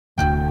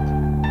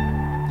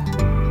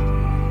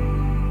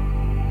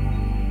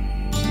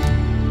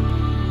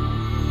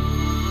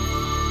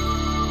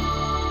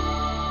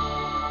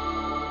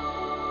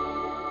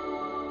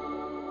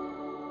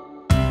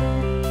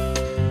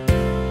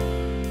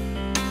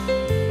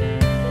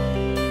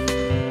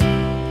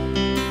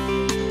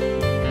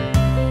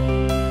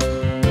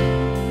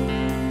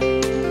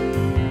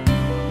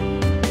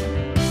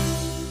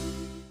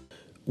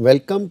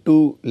Welcome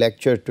to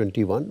lecture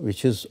 21,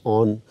 which is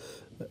on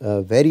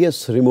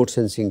various remote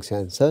sensing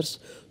sensors.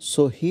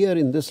 So, here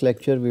in this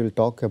lecture we will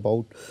talk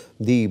about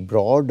the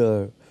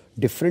broad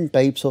different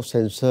types of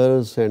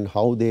sensors and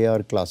how they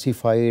are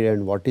classified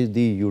and what is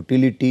the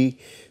utility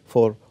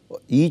for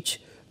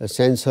each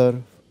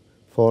sensor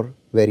for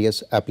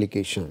various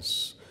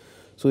applications.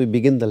 So, we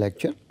begin the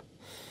lecture.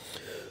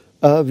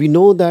 We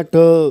know that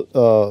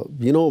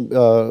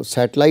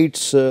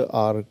satellites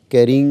are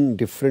carrying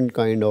different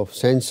kind of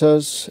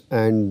sensors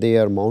and they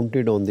are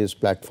mounted on these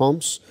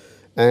platforms,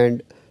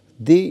 and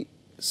the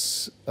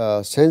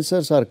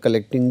sensors are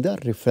collecting the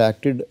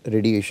refracted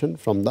radiation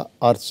from the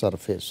earth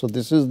surface. So,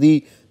 this is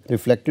the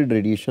reflected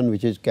radiation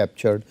which is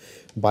captured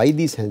by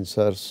the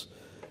sensors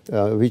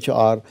which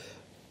are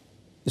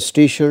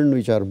stationed,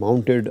 which are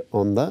mounted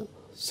on the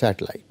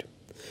satellite.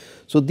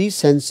 So, these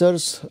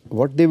sensors,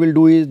 what they will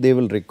do is they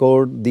will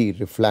record the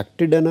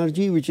reflected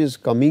energy which is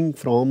coming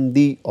from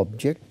the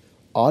object,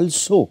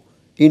 also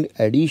in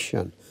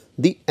addition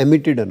the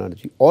emitted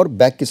energy or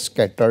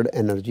backscattered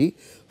energy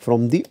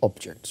from the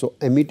object. So,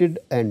 emitted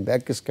and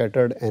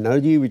backscattered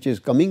energy which is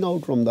coming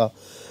out from the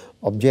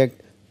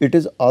object, it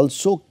is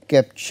also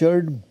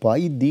captured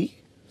by the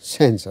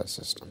sensor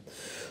system.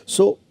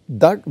 So,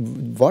 that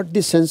what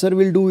the sensor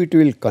will do, it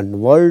will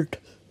convert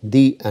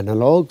the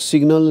analog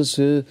signals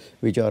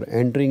which are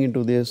entering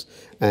into this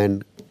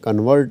and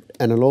convert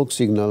analog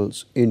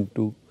signals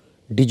into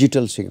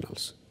digital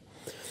signals.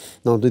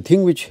 Now, the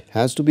thing which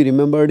has to be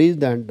remembered is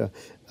that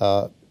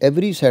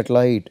every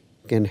satellite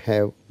can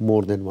have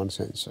more than one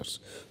sensors.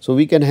 So,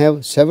 we can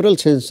have several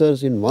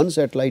sensors in one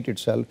satellite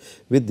itself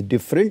with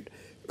different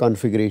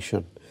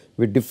configuration,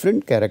 with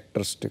different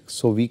characteristics.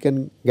 So, we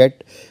can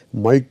get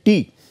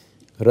multi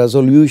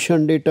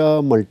resolution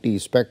data, multi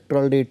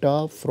spectral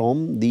data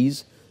from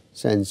these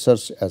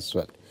sensors as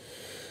well.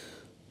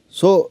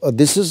 So,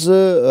 this is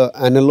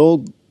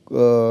analog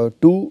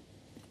to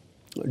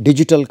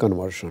digital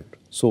conversion.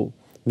 So,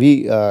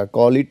 we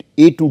call it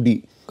A to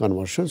D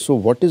conversion. So,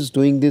 what is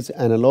doing this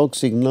analog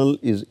signal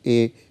is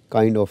a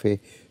kind of a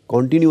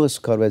continuous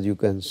curve, as you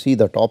can see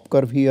the top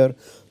curve here.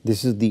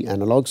 This is the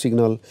analog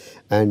signal,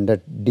 and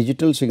that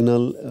digital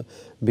signal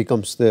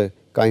becomes the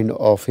kind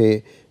of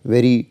a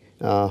very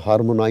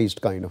harmonized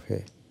kind of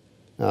a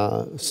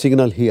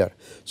signal here.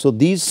 So,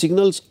 these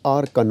signals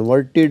are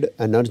converted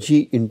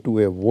energy into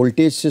a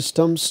voltage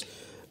systems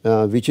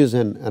which is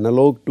an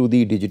analog to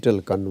the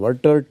digital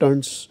converter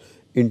turns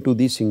into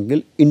the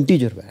single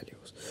integer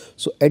values.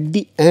 So, at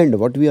the end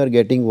what we are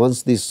getting,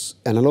 once these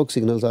analog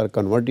signals are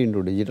converted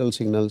into digital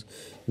signals,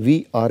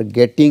 we are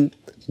getting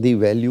the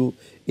value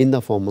in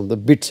the form of the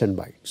bits and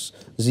bytes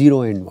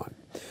 0 and 1.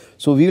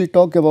 So, we will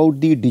talk about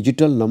the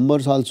digital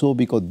numbers also,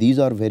 because these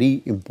are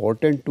very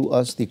important to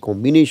us. The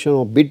combination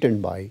of bit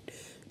and byte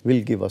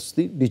will give us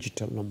the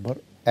digital number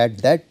at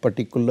that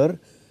particular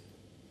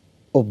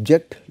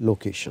object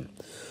location.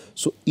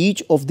 So,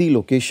 each of the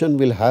location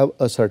will have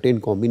a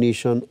certain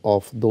combination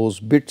of those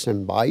bits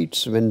and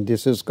bytes when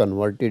this is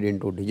converted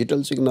into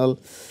digital signal,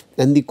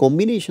 and the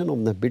combination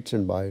of the bits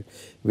and byte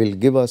will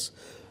give us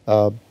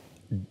a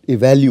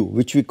value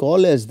which we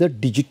call as the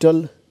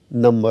digital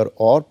number,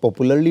 or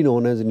popularly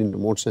known as in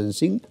remote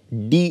sensing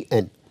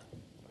DN.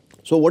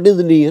 So, what is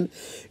the DN?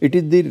 It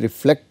is the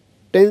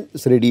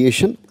reflectance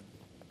radiation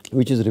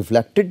which is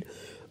reflected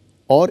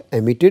or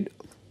emitted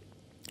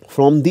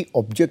from the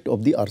object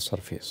of the earth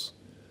surface,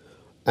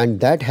 and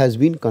that has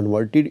been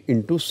converted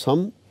into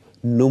some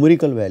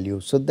numerical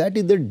value. So, that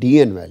is the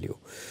DN value.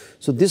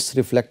 So, this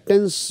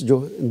reflectance,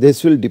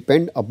 this will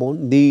depend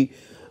upon the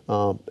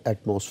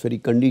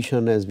atmospheric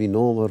condition, as we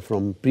know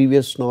from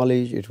previous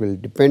knowledge. It will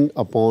depend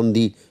upon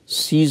the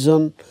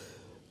season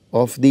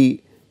of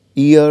the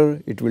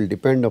year, it will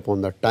depend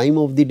upon the time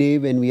of the day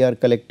when we are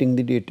collecting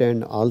the data,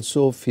 and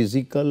also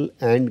physical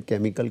and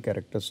chemical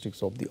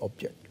characteristics of the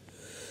object.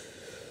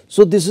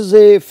 So, this is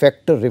a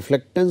factor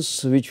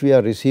reflectance which we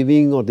are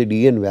receiving, or the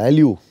DN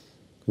value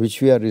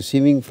which we are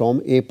receiving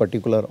from a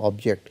particular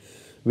object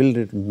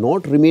will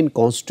not remain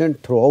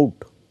constant throughout.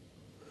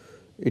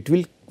 It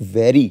will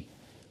vary.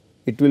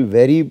 It will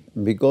vary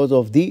because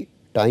of the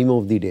time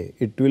of the day.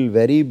 It will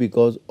vary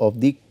because of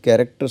the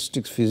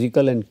characteristics,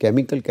 physical and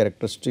chemical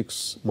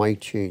characteristics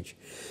might change.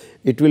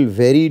 It will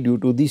vary due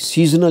to the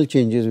seasonal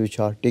changes which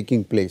are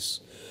taking place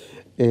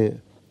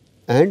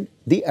and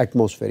the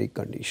atmospheric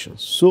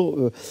conditions.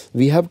 So,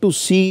 we have to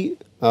see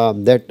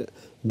that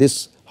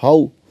this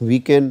how we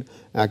can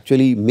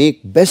actually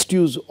make best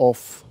use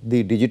of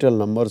the digital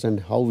numbers, and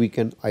how we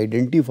can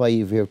identify,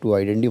 if we have to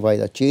identify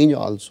the change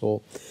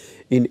also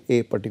in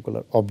a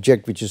particular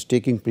object which is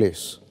taking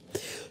place.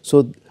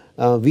 So,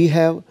 we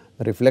have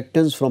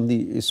reflectance from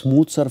the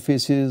smooth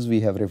surfaces,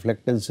 we have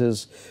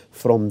reflectances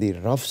from the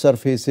rough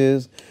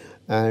surfaces,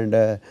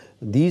 and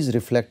these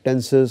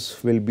reflectances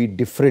will be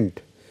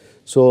different.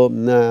 So,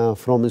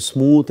 from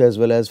smooth as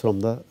well as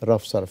from the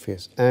rough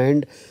surface,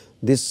 and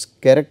this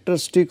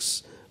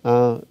characteristics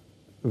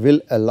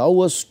will allow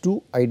us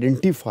to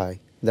identify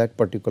that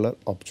particular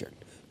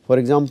object. For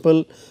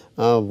example,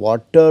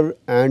 water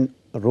and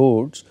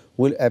roads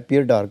will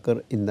appear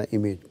darker in the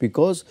image,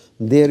 because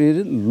there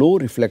is low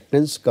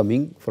reflectance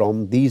coming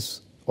from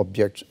these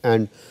objects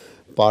and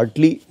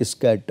partly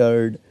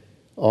scattered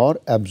or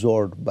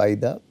absorbed by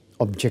the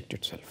object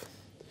itself.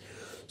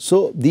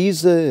 So,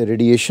 these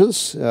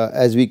radiations,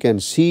 as we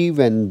can see,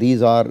 when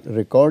these are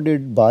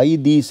recorded by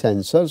the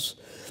sensors,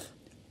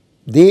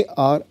 they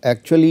are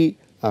actually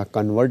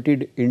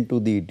converted into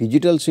the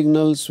digital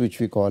signals, which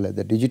we call as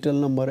the digital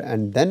number,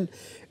 and then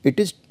it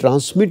is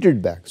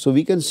transmitted back. So,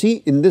 we can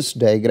see in this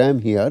diagram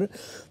here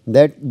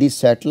that the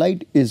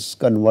satellite is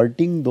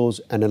converting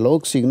those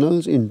analog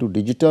signals into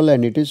digital,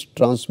 and it is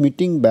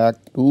transmitting back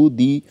to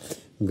the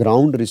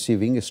ground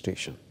receiving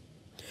station.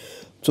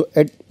 So,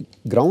 at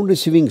ground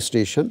receiving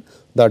station,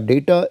 the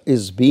data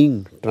is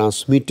being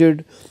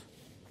transmitted,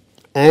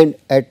 and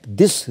at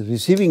this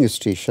receiving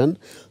station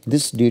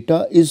this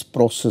data is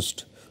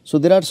processed. So,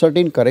 there are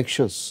certain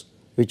corrections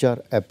which are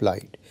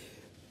applied.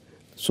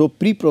 So,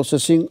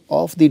 pre-processing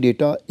of the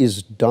data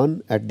is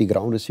done at the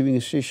ground receiving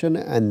station,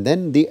 and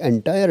then the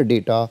entire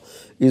data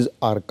is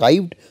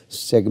archived,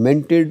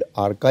 segmented,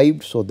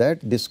 archived, so that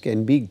this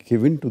can be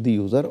given to the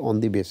user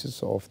on the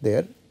basis of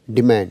their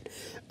demand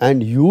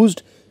and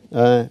used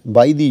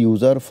by the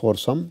user for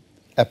some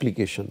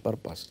application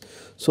purpose.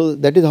 So,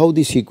 that is how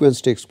the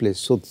sequence takes place.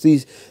 So,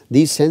 these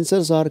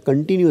sensors are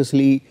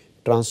continuously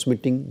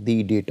transmitting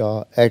the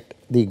data at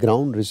the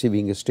ground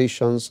receiving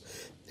stations,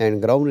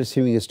 and ground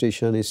receiving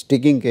station is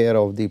taking care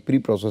of the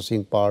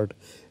pre-processing part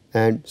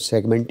and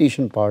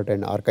segmentation part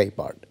and archive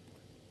part.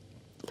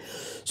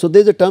 So,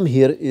 there is a term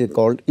here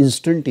called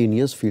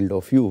instantaneous field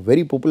of view,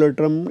 very popular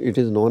term. It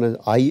is known as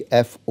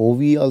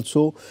IFOV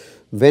also.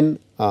 When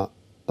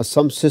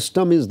some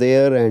system is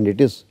there and it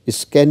is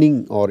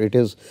scanning or it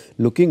is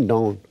looking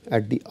down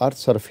at the earth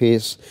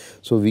surface.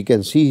 So, we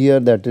can see here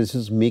that this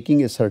is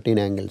making a certain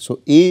angle. So,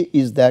 A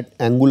is that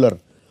angular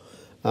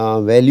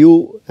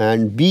value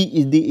and B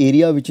is the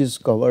area which is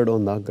covered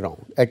on the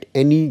ground at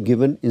any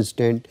given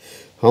instant.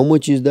 How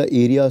much is the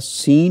area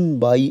seen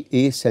by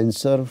a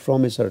sensor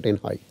from a certain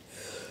height.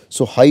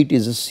 So, height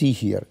is a C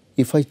here.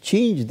 If I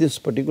change this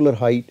particular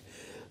height,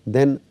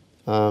 then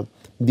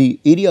the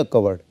area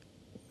covered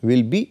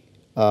will be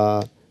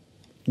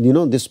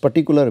this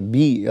particular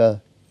B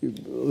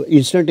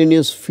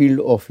instantaneous field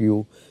of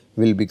view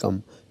will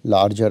become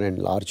larger and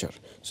larger.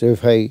 So,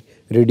 if I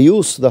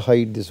reduce the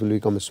height, this will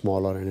become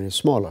smaller and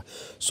smaller.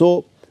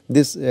 So,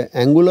 this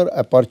angular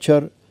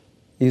aperture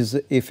is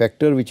a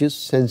factor which is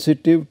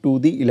sensitive to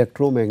the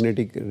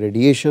electromagnetic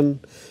radiation,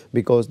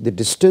 because the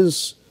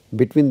distance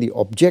between the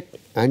object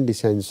and the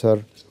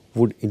sensor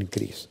would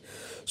increase.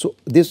 So,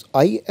 this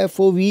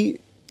IFOV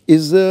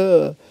is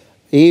a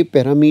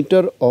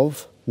parameter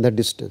of the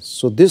distance.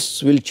 So,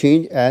 this will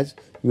change as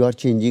you are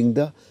changing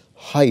the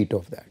height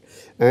of that.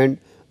 And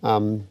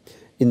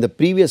in the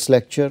previous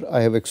lecture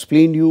I have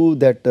explained you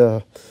that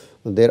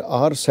there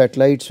are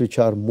satellites which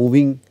are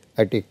moving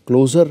at a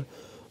closer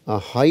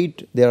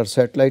height, there are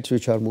satellites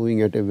which are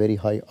moving at a very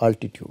high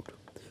altitude.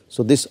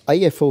 So, this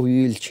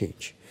IFOV will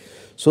change.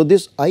 So,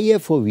 this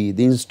IFOV,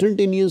 the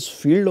instantaneous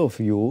field of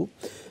view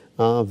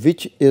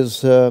which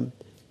is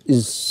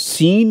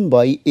seen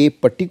by a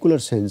particular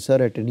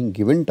sensor at any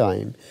given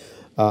time,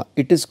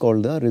 it is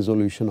called the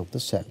resolution of the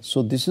cell.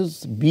 So, this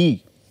is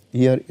B,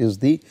 here is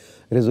the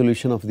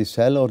resolution of the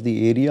cell or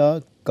the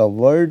area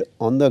covered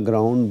on the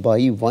ground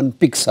by 1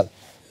 pixel.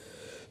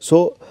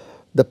 So,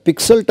 the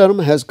pixel term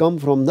has come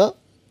from the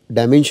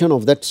dimension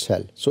of that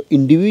cell. So,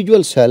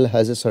 individual cell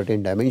has a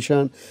certain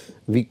dimension,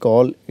 we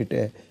call it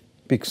a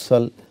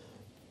pixel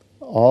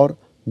or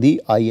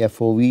the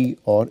IFOV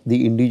or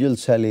the individual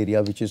cell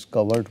area which is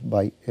covered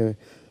by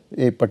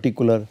a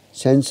particular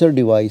sensor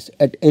device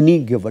at any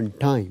given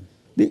time.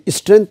 The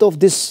strength of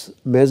this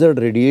measured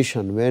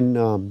radiation, when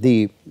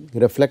the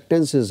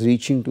reflectance is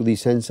reaching to the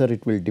sensor,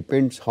 it will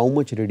depend how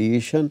much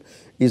radiation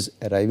is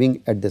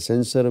arriving at the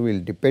sensor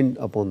will depend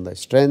upon the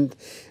strength,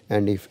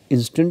 and if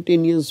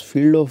instantaneous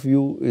field of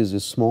view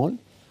is small,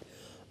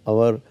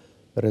 our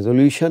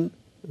resolution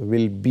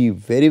will be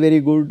very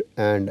good,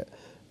 and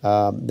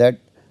that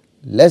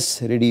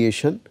less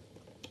radiation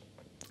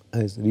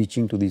is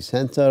reaching to the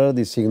sensor,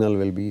 the signal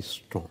will be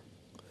strong.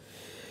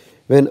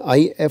 When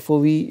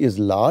IFOV is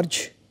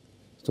large,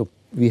 so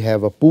we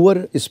have a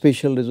poor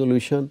spatial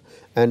resolution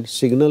and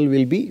signal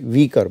will be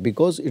weaker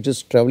because it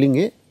is travelling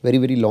a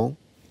very long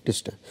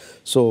distance.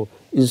 So,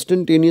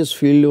 instantaneous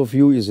field of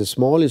view is a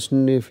small,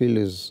 instantaneous field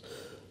is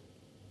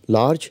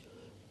large.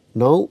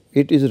 Now,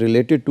 it is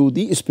related to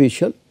the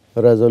spatial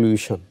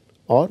resolution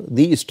or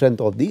the strength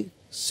of the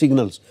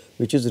signals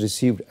which is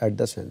received at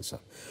the sensor.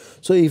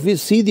 So, if we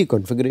see the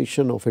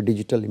configuration of a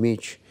digital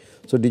image,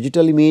 so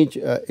digital image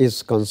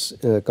is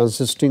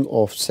consisting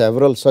of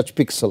several such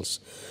pixels.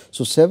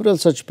 So, several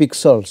such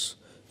pixels,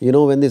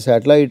 when the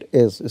satellite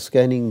is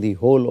scanning the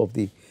whole of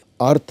the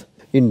earth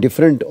in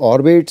different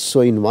orbits.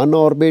 So, in one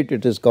orbit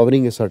it is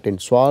covering a certain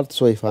swath.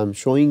 So, if I am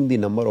showing the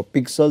number of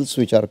pixels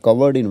which are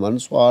covered in one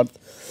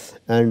swath,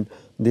 and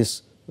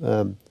this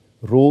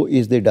rho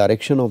is the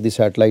direction of the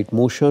satellite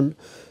motion.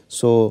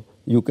 So,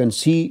 you can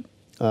see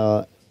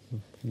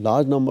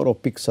large number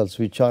of pixels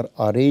which are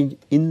arranged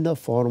in the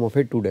form of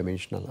a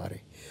two-dimensional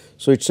array.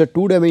 So, it is a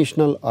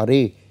two-dimensional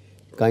array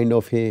kind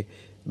of a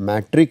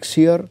matrix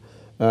here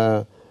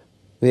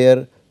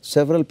where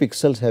several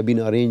pixels have been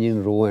arranged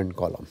in row and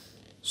column.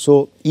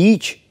 So,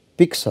 each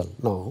pixel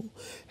now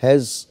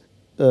has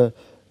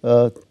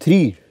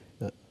three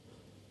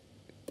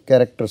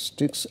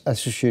characteristics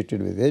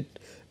associated with it,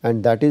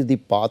 and that is the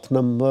path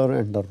number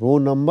and the row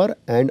number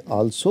and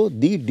also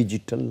the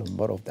digital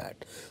number of that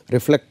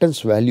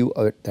reflectance value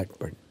at that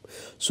point.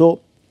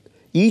 So,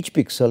 each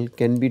pixel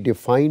can be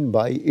defined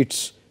by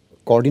its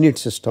coordinate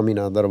system, in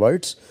other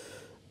words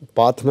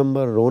path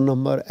number, row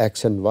number,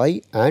 x and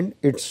y, and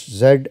its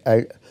z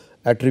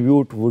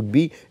attribute would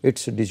be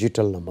its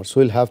digital number.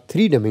 So, we will have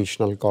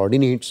 3-dimensional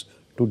coordinates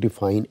to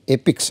define a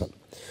pixel.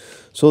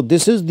 So,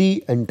 this is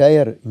the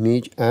entire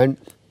image, and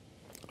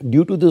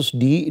due to this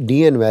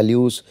dn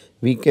values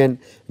we can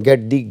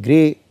get the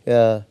gray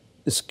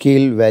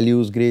scale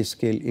values, gray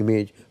scale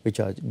image which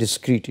are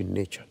discrete in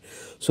nature.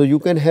 So, you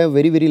can have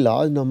very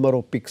large number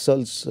of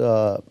pixels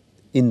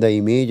in the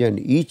image, and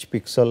each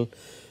pixel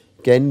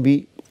can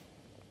be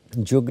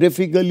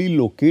geographically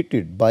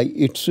located by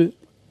its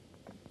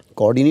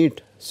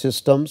coordinate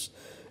systems,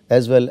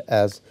 as well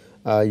as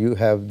you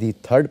have the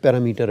third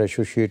parameter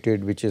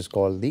associated which is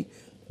called the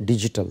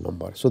digital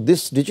number. So,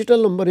 this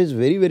digital number is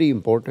very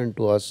important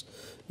to us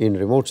in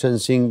remote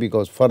sensing,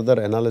 because further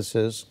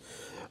analysis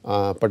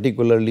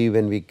particularly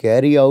when we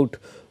carry out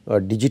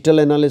digital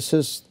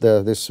analysis,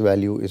 this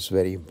value is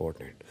very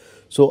important.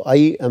 So,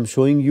 I am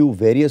showing you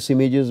various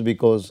images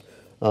because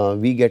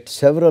we get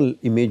several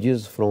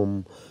images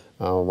from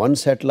one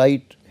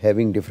satellite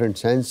having different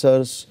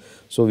sensors.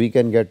 So, we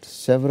can get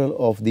several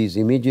of these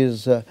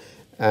images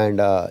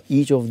and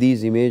each of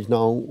these image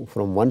now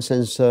from one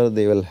sensor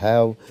they will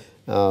have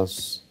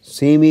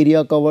same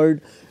area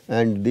covered,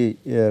 and the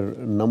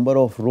number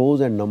of rows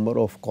and number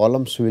of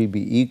columns will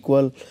be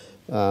equal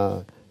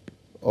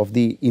of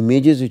the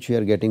images which we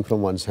are getting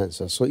from one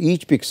sensor. So,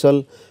 each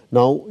pixel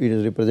now it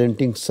is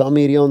representing some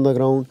area on the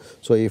ground.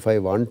 So, if I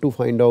want to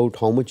find out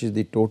how much is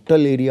the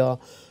total area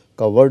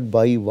covered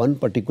by one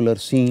particular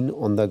scene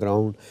on the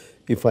ground,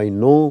 if I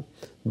know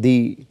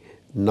the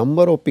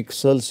number of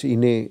pixels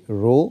in a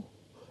row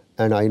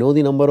and I know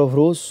the number of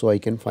rows, so I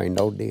can find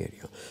out the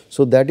area.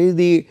 So, that is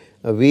the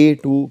way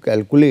to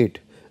calculate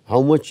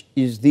how much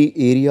is the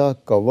area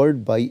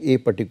covered by a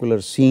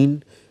particular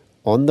scene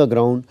on the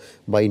ground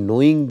by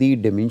knowing the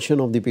dimension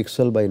of the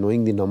pixel, by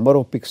knowing the number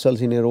of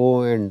pixels in a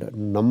row and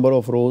number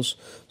of rows.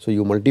 So,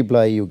 you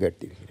multiply, you get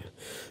the area.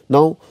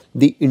 Now,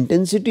 the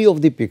intensity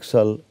of the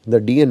pixel,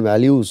 the dn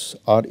values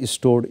are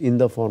stored in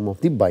the form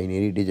of the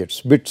binary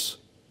digits, bits,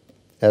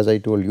 as I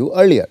told you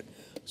earlier.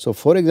 So,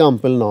 for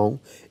example, now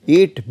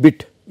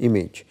 8-bit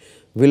image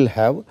will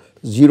have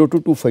 0 to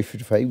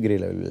 255 gray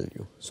level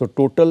value. So,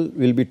 total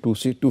will be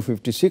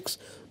 256,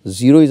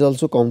 0 is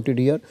also counted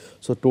here.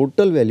 So,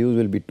 total values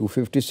will be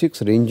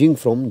 256 ranging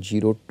from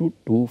 0 to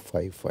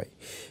 255,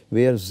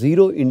 where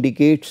 0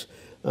 indicates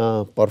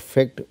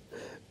perfect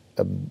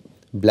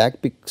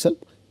black pixel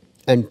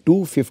and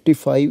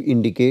 255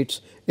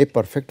 indicates a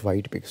perfect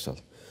white pixel.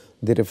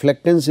 The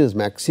reflectance is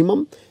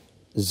maximum,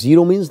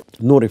 0 means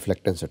no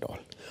reflectance at all.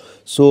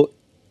 So,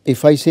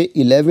 if I say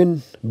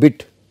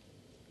 11-bit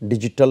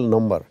digital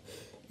number,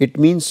 it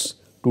means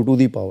 2 to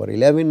the power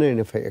 11, and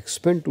if I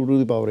expand 2 to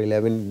the power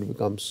 11 it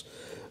becomes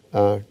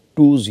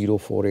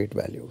 2048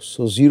 values.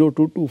 So, 0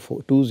 to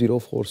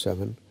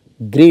 2047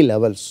 gray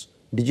levels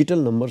digital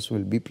numbers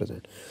will be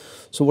present.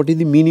 So, what is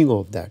the meaning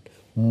of that?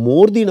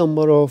 More the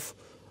number of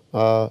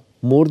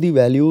more the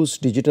values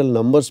digital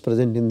numbers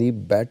present in the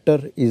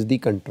better is the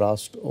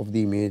contrast of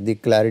the image, the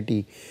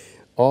clarity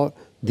or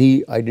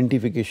the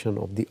identification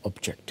of the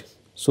object.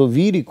 So,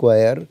 we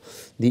require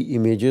the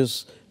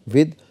images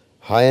with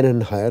higher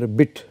and higher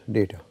bit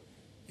data,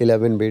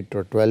 11-bit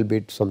or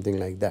 12-bit, something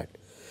like that.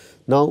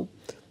 Now,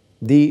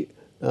 the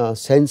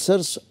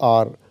sensors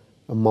are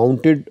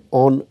mounted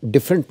on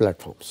different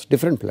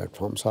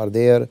platforms are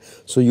there.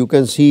 So, you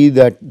can see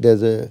that there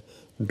is a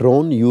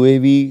drone,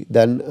 UAV,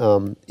 then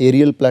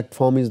aerial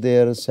platform is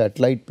there,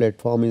 satellite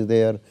platform is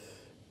there,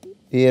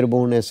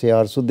 airborne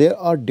SAR. So, there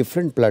are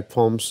different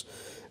platforms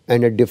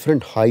and at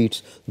different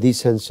heights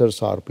these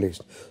sensors are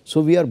placed.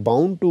 So, we are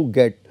bound to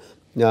get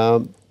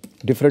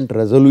different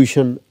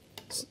resolution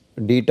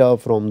data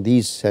from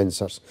these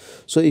sensors.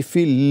 So, if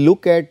we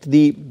look at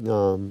the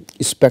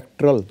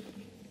spectral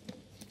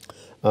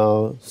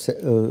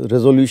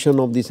resolution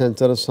of the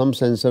sensors, some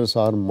sensors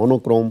are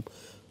monochrome,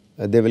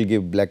 they will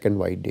give black and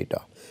white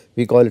data.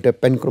 We call it a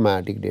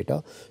panchromatic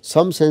data.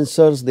 Some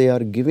sensors they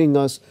are giving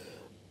us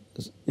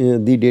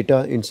the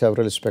data in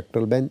several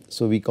spectral bands.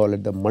 So, we call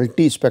it the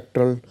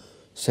multispectral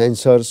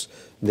sensors.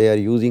 They are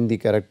using the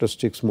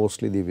characteristics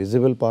mostly the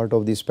visible part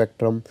of the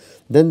spectrum.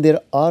 Then there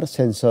are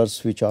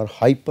sensors which are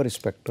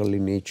hyperspectral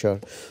in nature.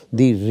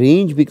 The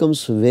range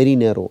becomes very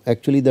narrow,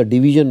 actually the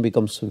division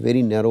becomes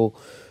very narrow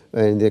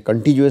and the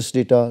contiguous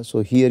data.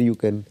 So, here you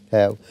can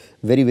have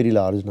very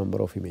large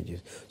number of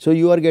images. So,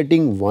 you are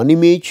getting one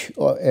image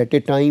at a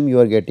time, you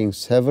are getting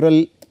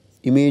several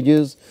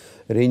images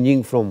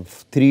ranging from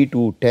 3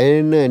 to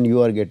 10, and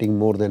you are getting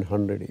more than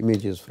 100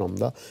 images from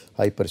the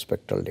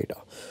hyperspectral data.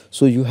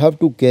 So, you have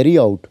to carry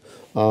out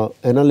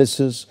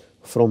analysis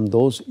from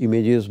those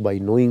images by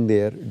knowing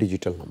their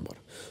digital number.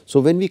 So,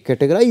 when we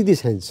categorize the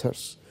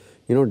sensors,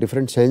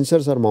 different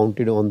sensors are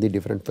mounted on the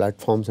different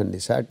platforms and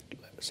the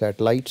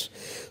satellites.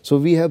 So,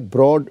 we have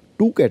broad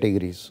two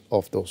categories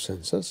of those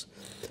sensors,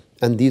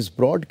 and these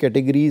broad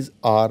categories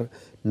are: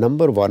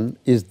 number one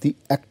is the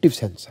active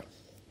sensor,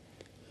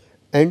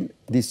 and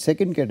the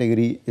second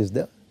category is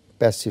the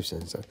passive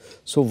sensor.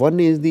 So,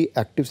 one is the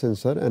active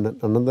sensor and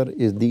another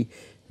is the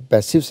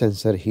passive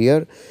sensor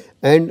here,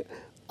 and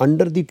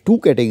under the two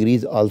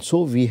categories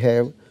also we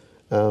have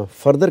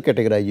further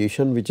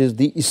categorization, which is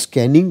the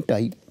scanning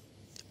type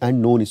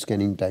and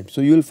non-scanning type.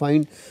 So, you will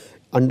find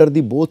under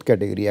the both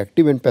category,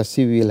 active and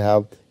passive, we will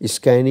have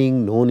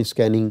scanning,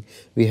 non-scanning,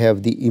 we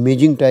have the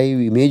imaging type,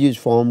 image is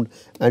formed,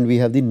 and we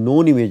have the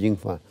non-imaging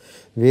form,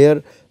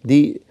 where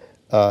the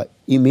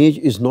image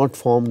is not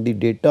formed, the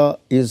data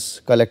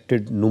is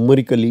collected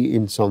numerically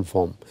in some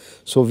form.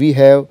 So, we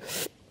have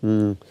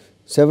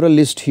several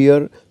lists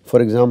here. For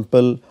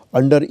example,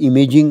 under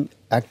imaging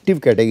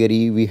active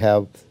category, we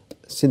have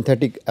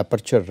synthetic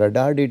aperture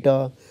radar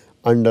data.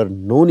 Under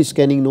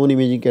non-scanning,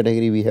 non-imaging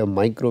category, we have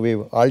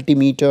microwave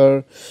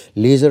altimeter,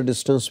 laser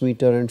distance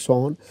meter, and so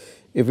on.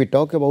 If we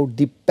talk about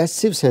the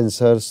passive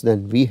sensors,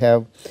 then we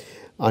have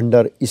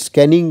under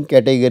scanning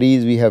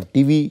categories, we have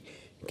TV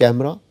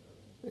camera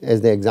as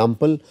the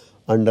example.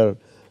 Under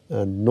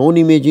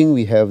non-imaging,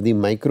 we have the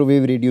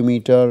microwave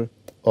radiometer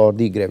or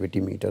the gravity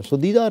meter. So,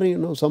 these are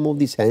some of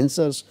the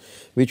sensors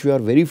which we are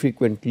very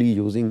frequently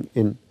using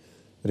in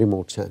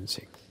remote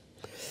sensing.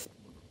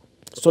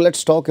 So, let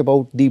us talk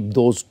about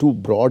those two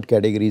broad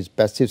categories,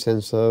 passive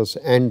sensors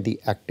and the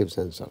active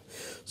sensor.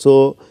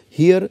 So,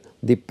 here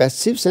the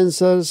passive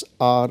sensors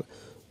are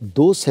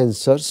those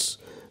sensors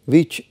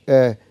which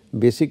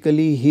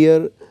basically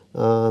here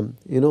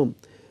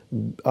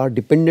are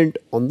dependent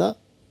on the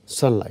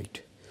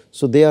sunlight.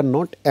 So, they are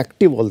not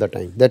active all the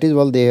time, that is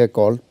why they are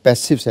called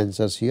passive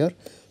sensors here.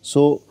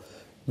 So,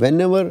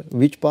 whenever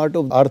which part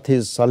of earth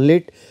is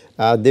sunlit,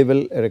 they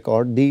will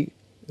record the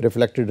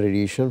reflected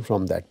radiation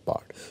from that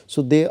part.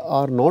 So, they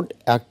are not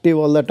active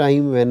all the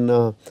time when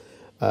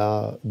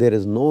there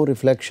is no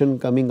reflection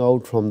coming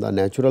out from the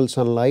natural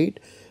sunlight.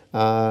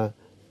 There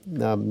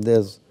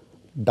is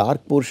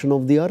dark portion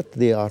of the earth,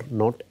 they are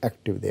not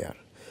active there.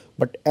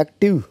 But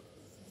active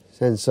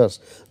sensors,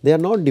 they are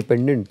not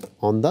dependent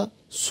on the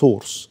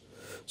source.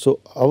 So,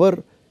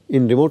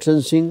 in remote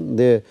sensing,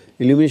 the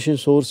illumination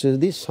source is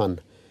the sun,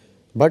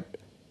 but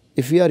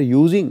if we are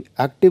using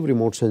active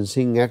remote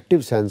sensing,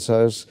 active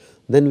sensors,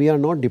 then we are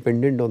not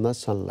dependent on the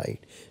sunlight.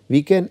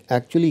 We can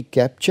actually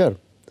capture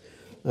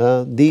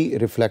the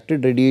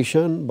reflected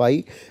radiation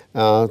by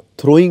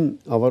throwing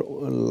our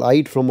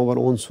light from our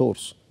own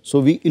source. So,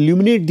 we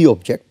illuminate the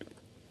object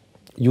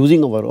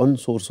using our own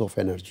source of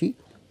energy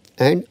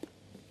and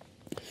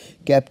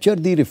capture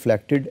the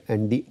reflected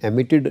and the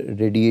emitted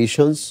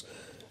radiations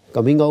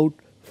coming out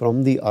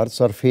from the earth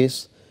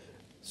surface.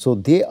 So,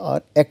 they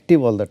are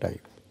active all the time.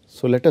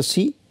 So, let us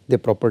see the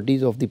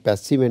properties of the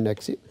passive and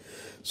active.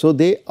 So,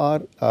 they are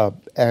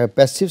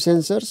passive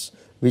sensors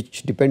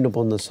which depend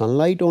upon the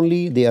sunlight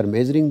only. They are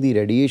measuring the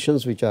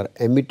radiations which are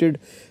emitted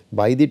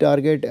by the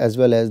target as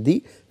well as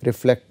the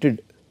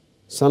reflected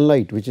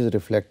sunlight which is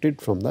reflected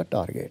from the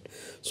target.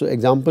 So,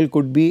 example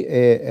could be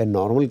a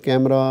normal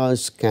camera,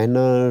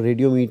 scanner,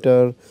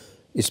 radiometer,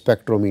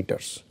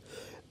 spectrometers,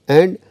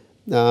 and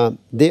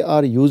they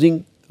are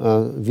using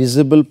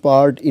visible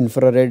part,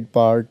 infrared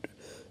part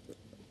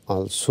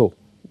also,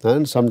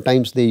 and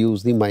sometimes they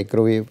use the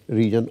microwave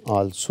region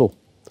also.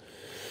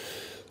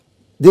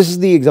 This is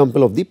the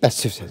example of the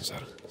passive sensor.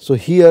 So,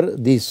 here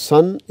the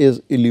sun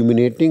is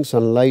illuminating,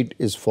 sunlight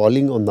is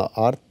falling on the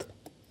earth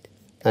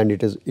and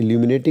it is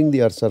illuminating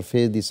the earth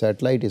surface, the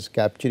satellite is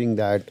capturing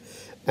that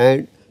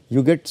and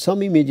you get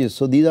some images.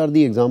 So, these are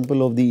the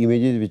example of the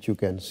images which you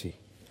can see.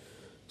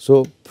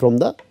 So, from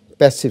the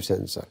passive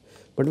sensor.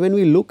 But when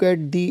we look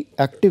at the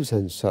active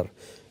sensor,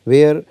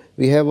 where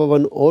we have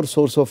one or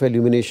source of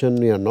illumination,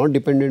 we are not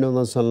dependent on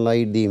the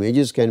sunlight, the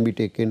images can be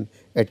taken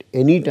at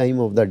any time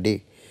of the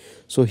day.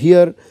 So,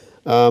 here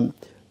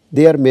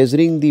they are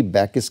measuring the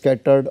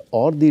backscattered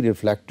or the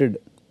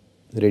reflected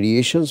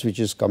radiations which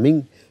is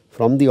coming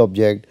from the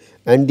object,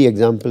 and the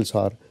examples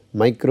are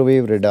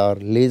microwave radar,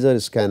 laser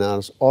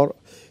scanners or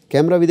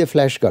camera with a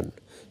flash gun.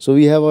 So,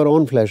 we have our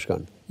own flash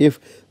gun. If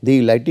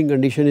the lighting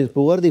condition is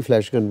poor, the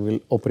flash gun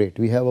will operate.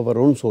 We have our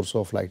own source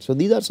of light. So,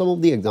 these are some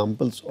of the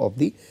examples of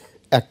the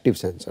active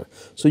sensor.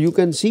 So, you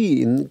can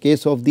see in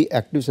case of the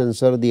active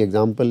sensor, the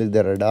example is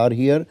the radar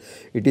here.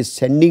 It is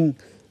sending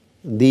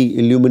the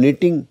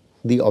illuminating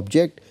the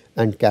object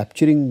and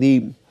capturing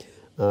the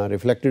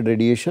reflected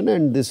radiation,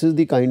 and this is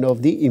the kind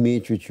of the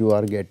image which you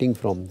are getting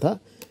from the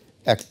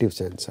active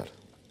sensor.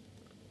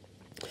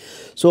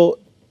 So,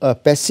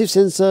 passive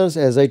sensors,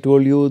 as I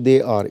told you,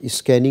 they are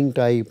scanning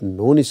type,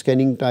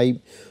 non-scanning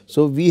type.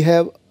 So, we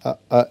have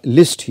a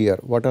list here.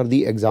 What are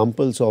the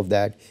examples of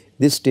that?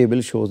 This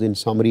table shows in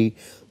summary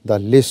the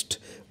list.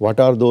 What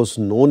are those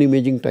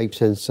non-imaging type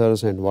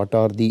sensors and what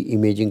are the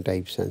imaging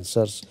type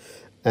sensors,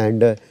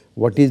 and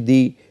what is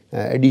the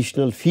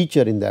additional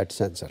feature in that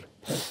sensor.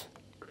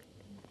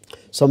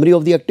 Summary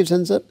of the active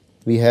sensor.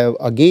 We have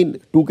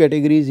again two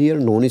categories here,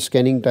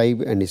 non-scanning type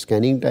and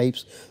scanning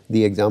types.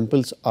 The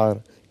examples are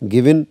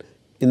given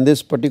in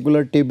this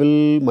particular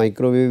table: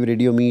 microwave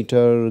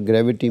radiometer,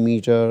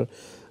 gravitymeter.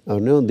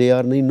 No, they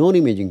are the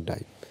non-imaging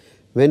type.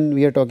 When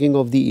we are talking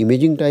of the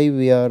imaging type,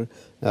 we are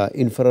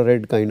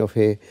infrared kind of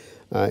a,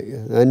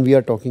 and we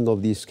are talking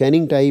of the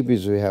scanning type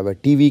is we have a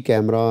TV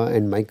camera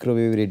and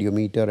microwave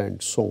radiometer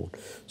and so on.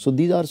 So,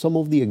 these are some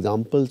of the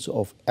examples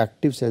of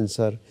active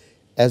sensor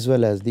as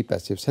well as the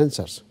passive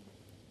sensors.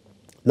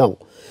 Now,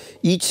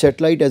 each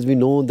satellite, as we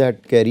know,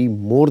 that carry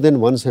more than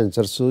one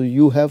sensor. So,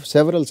 you have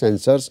several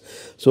sensors.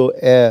 So,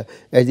 as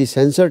the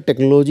sensor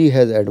technology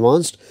has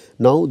advanced,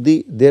 now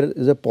there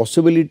is a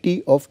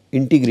possibility of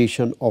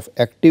integration of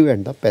active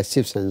and the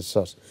passive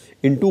sensors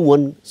into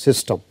one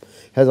system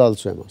has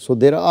also emerged. So,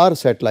 there are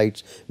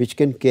satellites which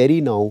can carry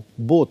now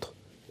both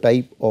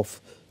type of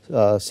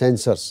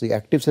sensors, the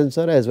active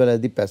sensor as well as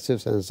the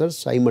passive sensors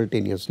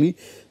simultaneously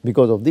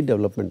because of the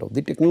development of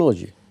the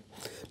technology.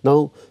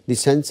 Now, the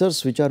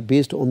sensors which are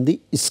based on the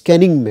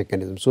scanning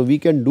mechanism. So, we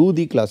can do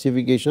the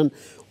classification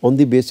on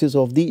the basis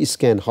of the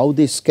scan, how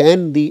they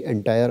scan the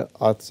entire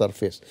earth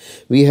surface.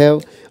 We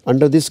have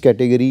under this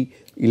category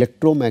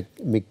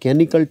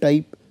electromechanical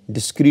type,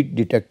 discrete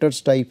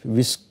detectors type,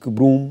 whisk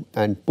broom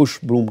and push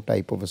broom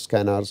type of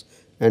scanners,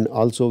 and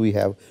also we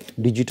have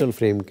digital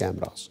frame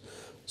cameras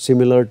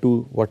similar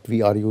to what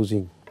we are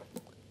using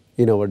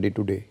in our day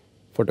to day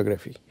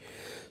photography.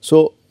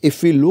 So,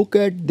 if we look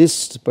at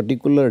this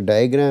particular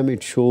diagram,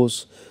 it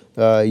shows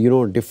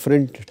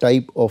different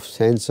type of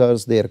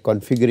sensors, their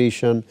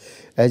configuration.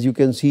 As you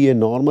can see, a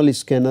normal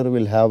scanner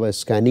will have a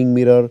scanning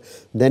mirror,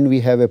 then we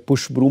have a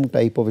push broom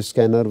type of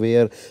scanner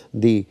where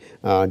the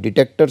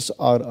detectors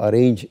are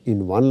arranged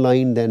in one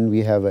line, then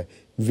we have a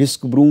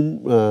whisk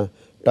broom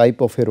type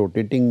of a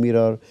rotating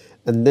mirror,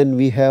 and then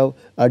we have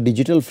a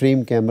digital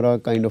frame camera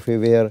kind of a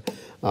where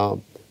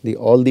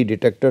all the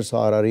detectors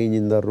are arranged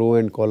in the row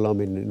and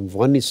column, in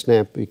one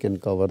snap we can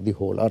cover the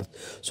whole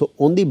earth. So,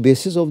 on the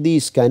basis of the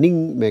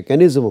scanning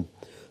mechanism,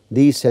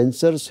 the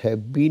sensors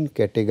have been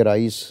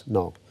categorized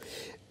now.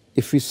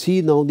 If we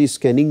see now the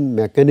scanning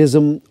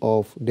mechanism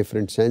of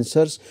different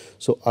sensors,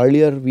 so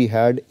earlier we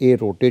had a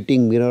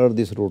rotating mirror.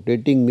 This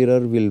rotating mirror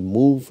will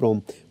move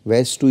from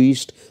west to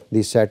east,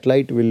 the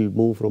satellite will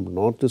move from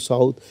north to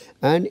south,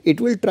 and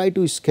it will try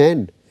to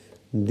scan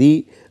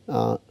the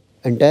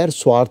entire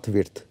swath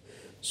width.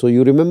 So,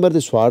 you remember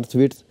the swath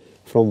width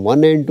from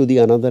one end to the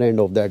another end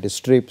of that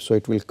strip. So,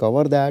 it will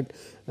cover that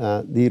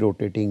the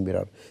rotating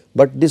mirror,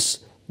 but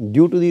this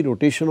due to the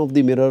rotation of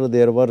the mirror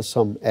there were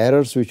some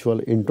errors which were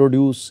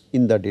introduced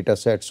in the data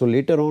set. So,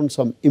 later on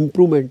some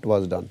improvement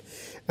was done,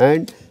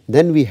 and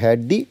then we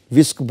had the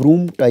whisk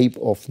broom type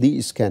of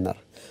the scanner.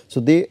 So,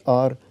 they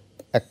are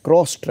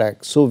across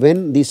track. So,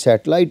 when the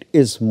satellite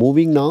is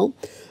moving now,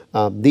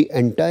 the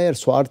entire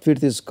swath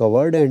width is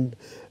covered, and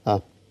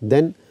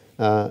then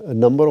a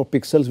number of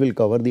pixels will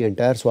cover the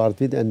entire swath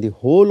width and the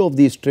whole of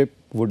the strip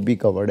would be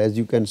covered. As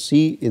you can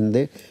see in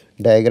the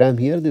diagram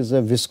here, this is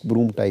a whisk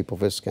broom type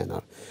of a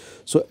scanner.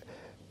 So,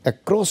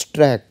 across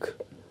track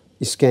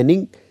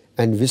scanning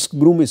and whisk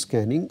broom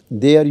scanning,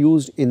 they are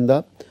used in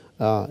the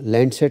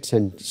Landsat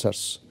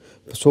sensors.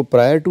 So,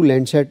 prior to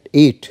Landsat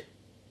 8, it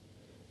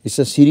is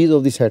a series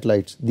of the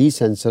satellites, these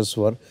sensors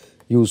were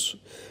used.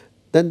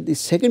 Then the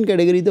second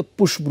category, the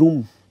push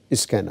broom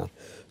scanner.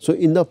 So,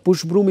 in the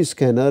push broom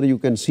scanner, you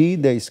can see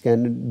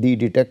the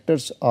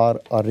detectors are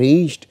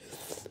arranged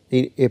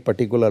in a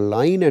particular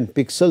line and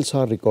pixels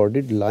are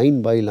recorded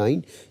line by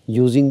line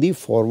using the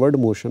forward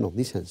motion of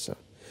the sensor.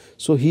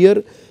 So,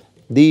 here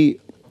the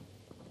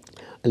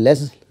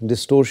less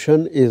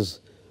distortion is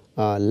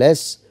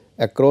less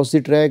across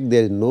the track,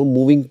 there is no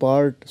moving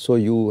part. So,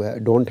 you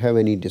do not have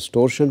any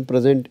distortion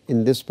present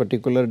in this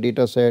particular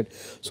data set.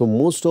 So,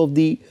 most of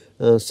the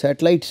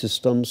satellite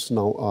systems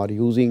now are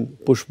using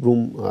push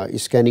broom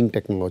scanning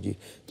technology.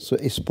 So,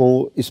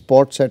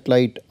 Spot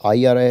satellite,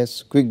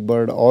 IRS,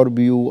 QuickBird,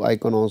 Orbu,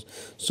 Iconos.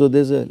 So,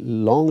 there is a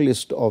long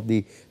list of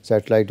the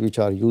satellite which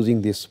are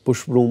using this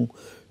push broom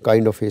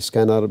kind of a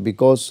scanner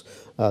because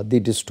the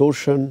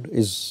distortion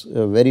is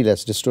very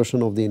less,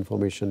 distortion of the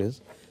information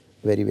is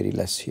very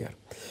less here.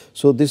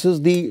 So, this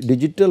is the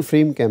digital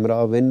frame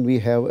camera. When we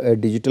have a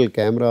digital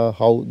camera,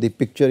 how the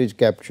picture is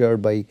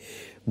captured by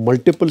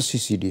multiple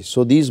CCDs.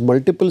 So, these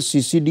multiple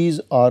CCDs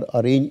are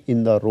arranged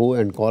in the row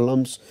and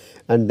columns,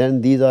 and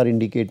then these are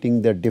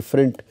indicating the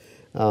different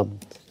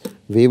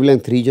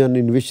wavelength region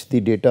in which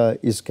the data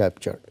is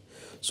captured.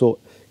 So,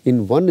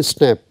 in one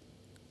snap,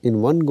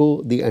 in one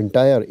go, the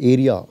entire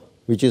area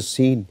which is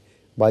seen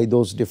by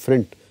those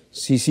different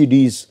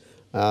CCDs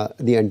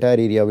the entire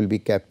area will be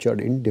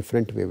captured in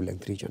different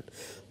wavelength region.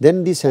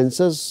 Then the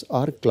sensors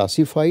are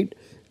classified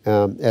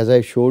as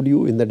I showed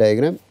you in the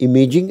diagram,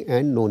 imaging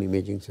and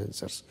non-imaging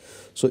sensors.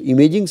 So,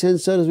 imaging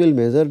sensors will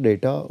measure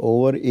data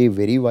over a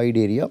very wide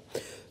area.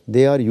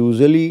 They are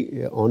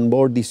usually on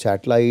board the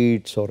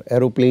satellites or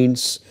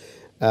aeroplanes,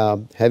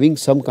 having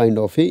some kind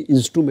of a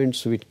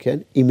instruments which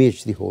can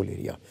image the whole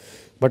area.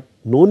 But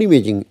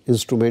non-imaging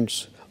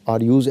instruments are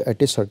used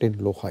at a certain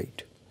low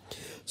height.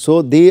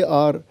 So, they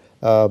are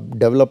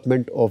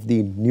development of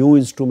the new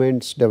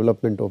instruments,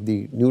 development of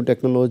the new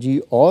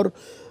technology, or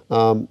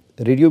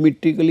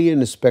radiometrically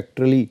and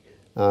spectrally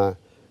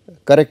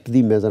correct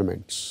the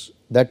measurements.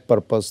 That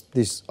purpose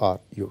these are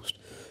used.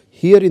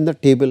 Here in the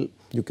table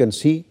you can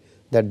see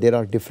that there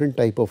are different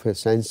type of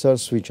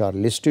sensors which are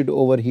listed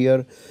over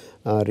here,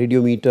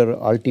 radiometer,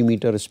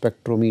 altimeter,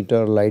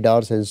 spectrometer,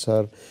 LiDAR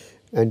sensor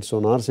and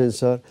sonar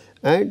sensor,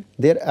 and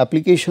their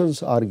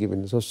applications are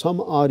given. So,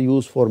 some are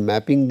used for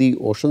mapping the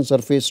ocean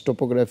surface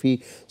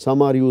topography,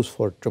 some are used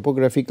for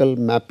topographical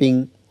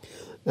mapping,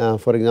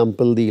 for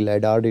example the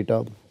LiDAR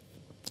data.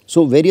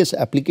 So, various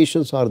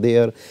applications are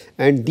there,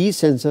 and these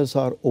sensors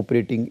are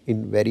operating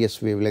in various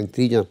wavelength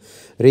region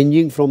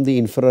ranging from the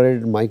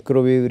infrared,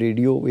 microwave,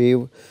 radio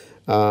wave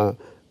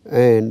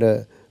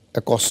and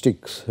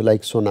acoustics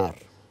like sonar.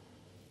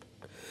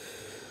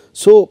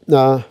 So,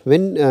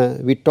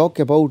 when we talk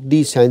about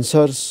the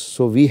sensors,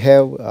 so we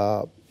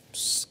have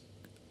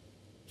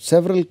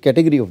several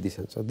category of the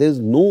sensor. There is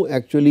no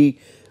actually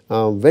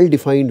well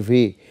defined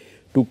way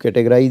to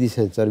categorize the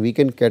sensor. We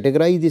can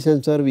categorize the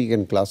sensor, we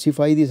can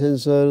classify the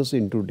sensors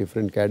into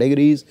different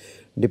categories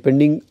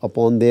depending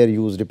upon their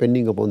use,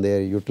 depending upon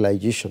their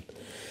utilization.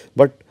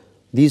 But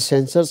these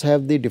sensors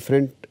have the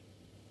different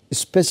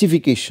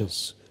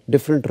specifications,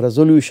 different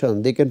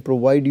resolution. They can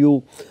provide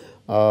you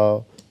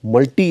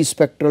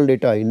multi-spectral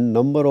data in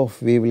number of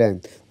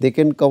wavelength. They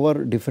can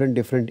cover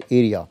different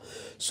area.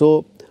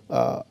 So,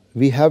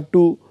 we have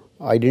to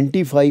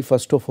identify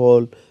first of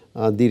all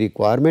the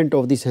requirement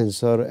of the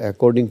sensor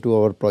according to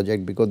our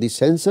project, because the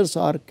sensors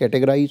are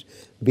categorized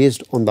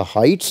based on the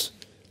heights,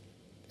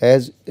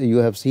 as you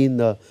have seen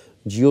the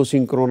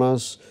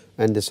geosynchronous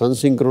and the sun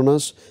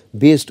synchronous,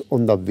 based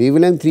on the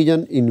wavelength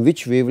region in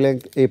which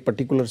wavelength a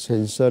particular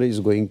sensor is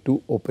going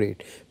to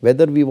operate,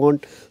 whether we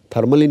want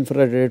thermal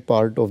infrared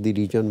part of the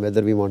region,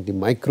 whether we want the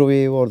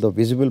microwave or the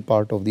visible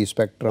part of the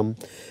spectrum,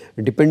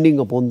 depending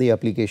upon the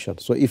application.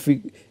 So, if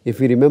we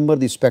remember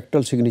the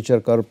spectral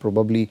signature curve,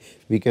 probably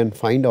we can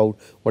find out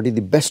what is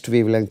the best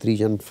wavelength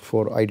region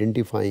for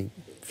identifying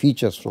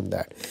features from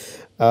that.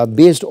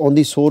 Based on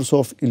the source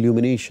of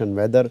illumination,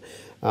 whether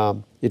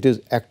it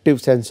is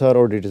active sensor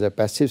or it is a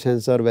passive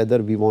sensor,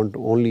 whether we want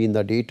only in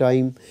the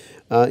daytime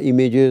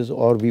images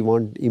or we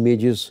want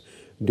images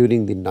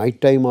during the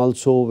night time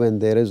also when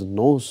there is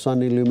no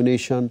sun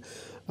illumination,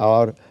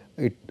 or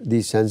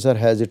the sensor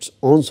has its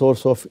own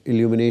source of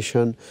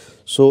illumination.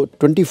 So,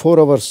 24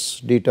 hours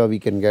data we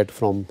can get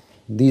from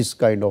these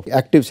kind of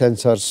active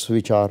sensors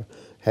which are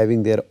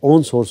having their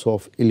own source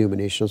of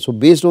illumination. So,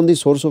 based on the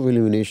source of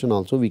illumination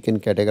also we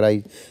can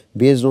categorize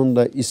based on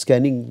the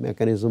scanning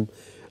mechanism,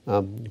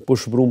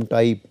 push broom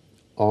type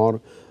or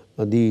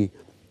the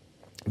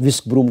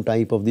whisk broom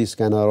type of the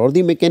scanner or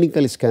the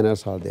mechanical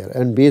scanners are there,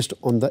 and based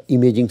on the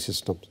imaging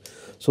systems.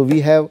 So, we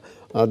have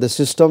the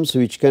systems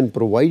which can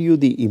provide you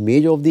the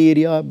image of the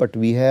area, but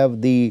we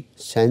have the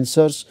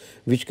sensors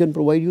which can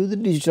provide you the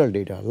digital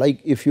data. Like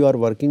if you are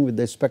working with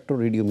the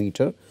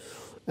spectroradiometer,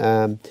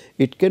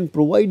 it can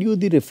provide you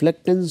the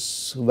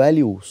reflectance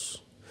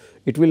values.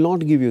 It will not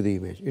give you the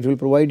image, it will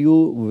provide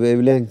you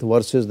wavelength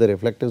versus the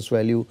reflectance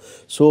value.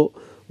 So,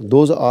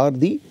 those are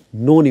the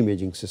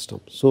non-imaging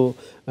systems. So,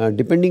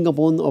 depending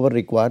upon our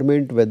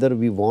requirement, whether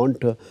we want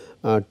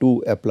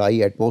to apply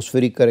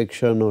atmospheric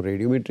correction or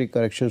radiometric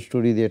corrections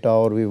to the data,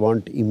 or we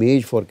want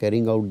image for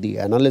carrying out the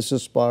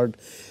analysis part,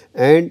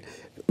 and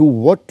to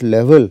what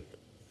level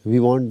we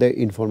want the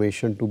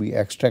information to be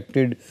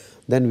extracted,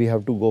 then we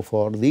have to go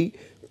for the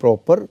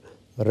proper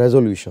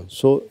resolution.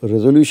 So,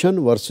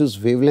 resolution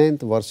versus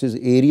wavelength versus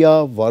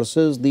area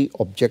versus the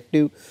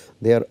objective,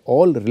 they are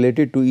all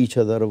related to each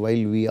other while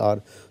we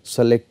are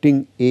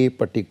selecting a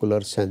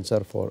particular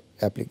sensor for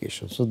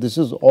application. So, this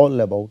is all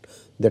about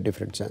the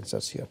different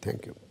sensors here.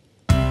 Thank you.